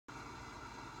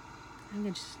I'm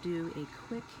going to just do a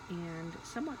quick and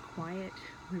somewhat quiet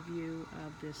review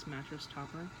of this mattress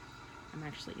topper. I'm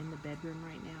actually in the bedroom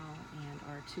right now, and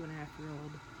our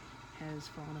 2.5-year-old has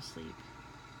fallen asleep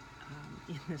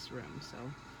in this room, so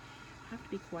I have to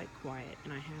be quite quiet.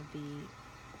 And I have the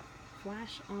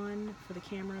flash on for the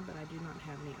camera, but I do not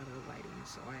have any other lighting,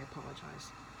 so I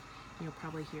apologize. You'll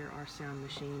probably hear our sound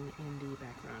machine in the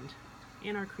background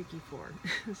and our creaky floor.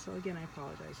 So again, I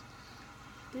apologize.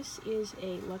 This is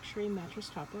a luxury mattress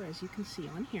topper, as you can see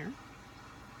on here.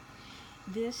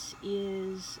 This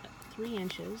is 3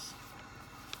 inches,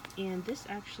 and this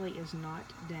actually is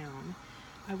not down.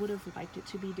 I would have liked it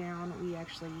to be down. We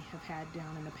actually have had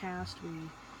down in the past. We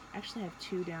actually have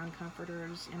 2 down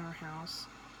comforters in our house,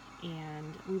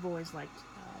 and we've always liked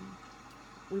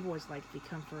the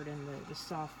comfort and the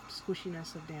soft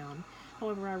squishiness of down.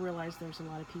 However, I realize there's a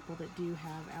lot of people that do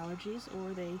have allergies,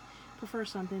 or they prefer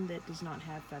something that does not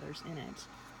have feathers in it.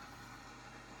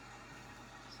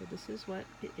 So this is what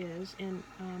it is, and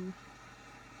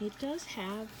it does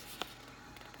have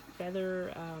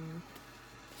feather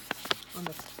on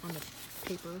the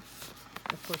paper.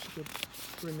 Of course, you could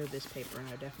remove this paper, and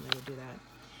I definitely would do that.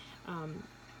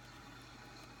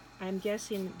 I'm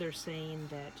guessing they're saying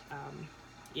that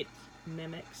it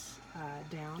mimics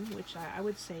down, which I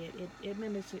would say it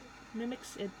mimics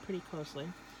it pretty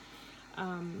closely.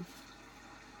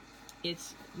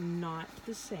 It's not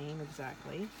the same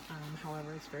exactly,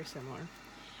 however, it's very similar.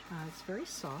 It's very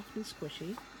soft and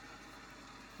squishy.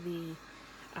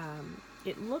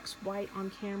 It looks white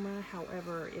on camera,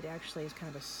 however, it actually is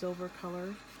kind of a silver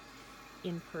color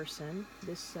in person.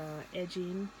 This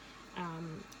edging,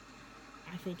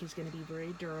 I think, is going to be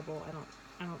very durable. I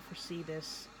don't foresee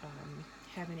this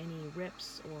having any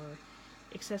rips or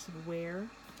excessive wear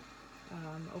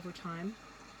over time.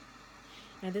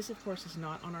 Now this, of course, is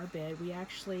not on our bed. We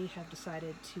actually have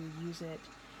decided to use it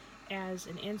as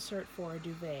an insert for a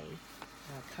duvet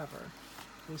cover.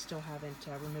 We still haven't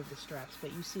removed the straps,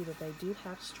 but you see that they do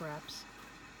have straps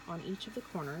on each of the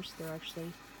corners. There are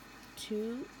actually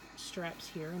 2 straps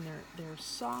here, and they're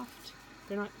soft.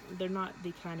 They're not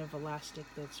the kind of elastic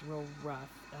that's real rough.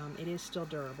 It is still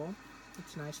durable.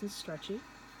 It's nice and stretchy.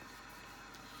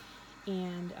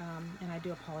 And I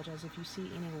do apologize if you see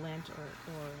any lint or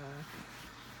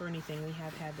anything. We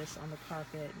have had this on the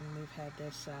carpet, and we've had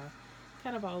this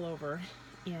kind of all over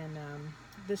in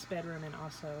this bedroom and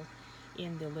also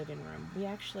in the living room. We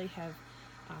actually have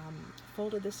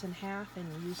folded this in half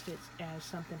and used it as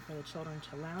something for the children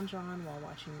to lounge on while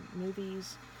watching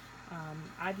movies.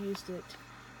 I've used it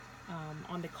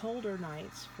on the colder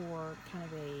nights for kind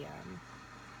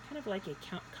of like a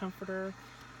comforter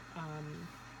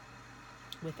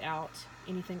without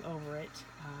anything over it.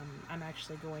 I'm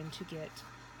actually going to get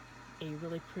a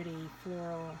really pretty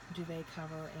floral duvet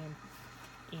cover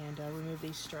and remove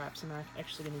these straps, and I'm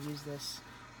actually going to use this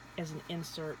as an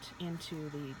insert into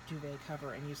the duvet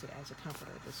cover and use it as a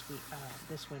comforter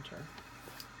this winter.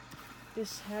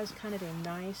 This has kind of a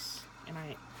nice, and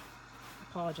I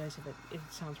apologize if it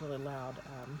sounds really loud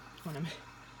when I'm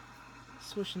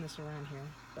swishing this around here,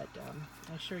 but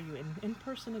I assure you in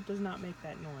person it does not make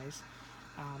that noise.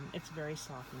 It's very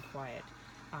soft and quiet.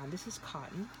 This is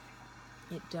cotton.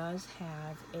 It does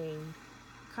have a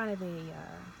kind of a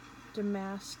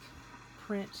damask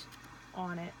print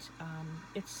on it.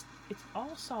 It's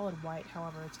all solid white.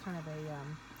 However, it's kind of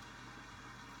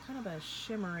a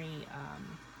shimmery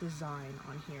design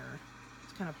on here.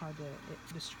 It's kind of hard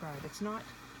to describe. It's not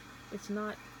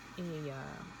a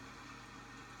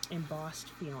embossed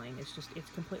feeling. It's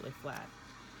completely flat,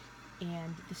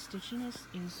 and the stitching is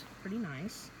pretty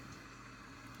nice.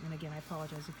 And again, I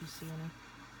apologize if you see any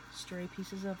stray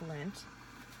pieces of lint.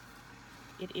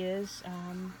 It is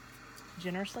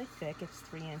generously thick. It's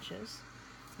 3 inches.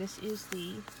 This is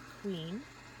the queen.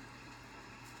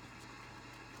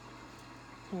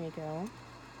 There you go.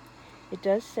 It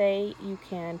does say you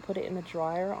can put it in the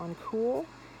dryer on cool.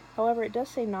 However, it does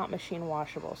say not machine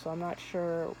washable, so I'm not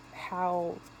sure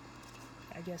how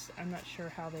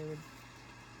they would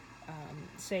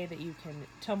say that you can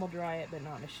tumble dry it but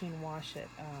not machine wash it.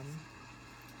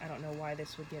 I don't know why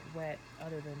this would get wet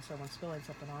other than someone spilling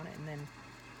something on it, and then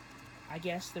I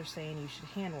guess they're saying you should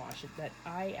hand wash it, but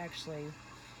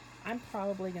I'm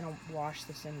probably going to wash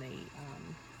this in the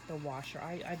washer.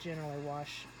 I generally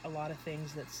wash a lot of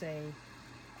things that say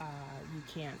you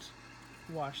can't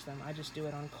wash them. I just do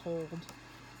it on cold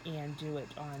and do it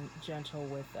on gentle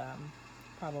with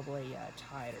probably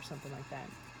Tide or something like that.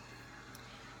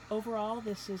 Overall,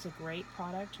 this is a great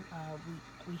product.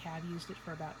 We have used it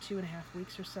for about 2.5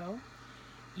 weeks or so,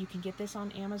 You can get this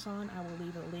on Amazon. I will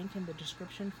leave a link in the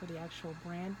description for the actual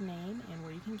brand name and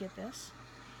where you can get this.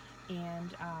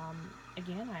 And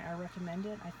again, I recommend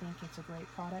it. I think it's a great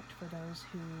product for those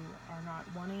who are not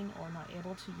wanting or not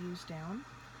able to use down.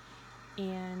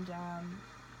 And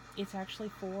it's actually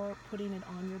for putting it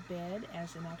on your bed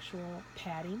as an actual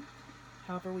padding.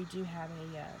 However, we do have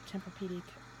a Tempur-Pedic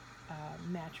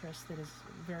mattress that is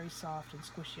very soft and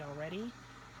squishy already.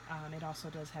 It also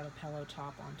does have a pillow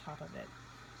top on top of it.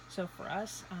 So for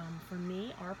us, for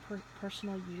me, our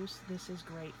personal use, this is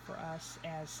great for us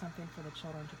as something for the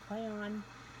children to play on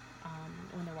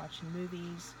when they're watching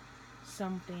movies,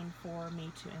 something for me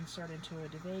to insert into a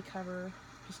duvet cover,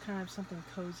 just kind of something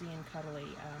cozy and cuddly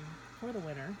for the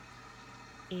winter.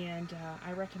 And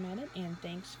I recommend it, and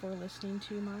thanks for listening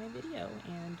to my video,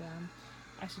 and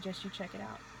I suggest you check it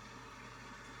out.